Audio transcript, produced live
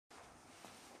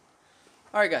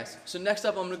All right, guys, so next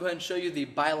up I'm going to go ahead and show you the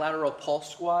bilateral pulse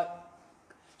squat.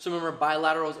 So remember,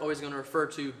 bilateral is always going to refer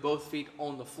to both feet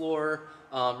on the floor,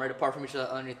 right apart from each other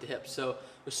underneath the hips. So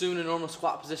assuming a normal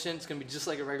squat position, it's going to be just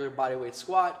like a regular bodyweight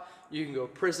squat. You can go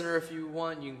prisoner if you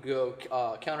want, you can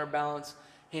go counterbalance,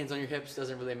 hands on your hips,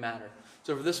 doesn't really matter.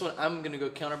 So for this one, I'm going to go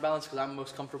counterbalance because I'm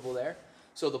most comfortable there.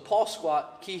 So the pulse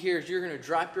squat, key here is you're going to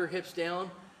drop your hips down.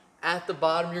 At the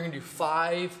bottom, you're going to do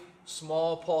 5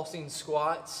 small pulsing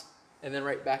squats, and then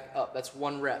right back up. That's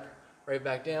 1 rep. Right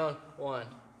back down. 1,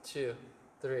 2,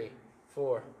 3,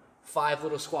 4, 5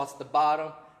 little squats at the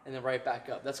bottom, and then right back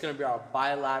up. That's going to be our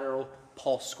bilateral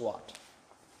pulse squat.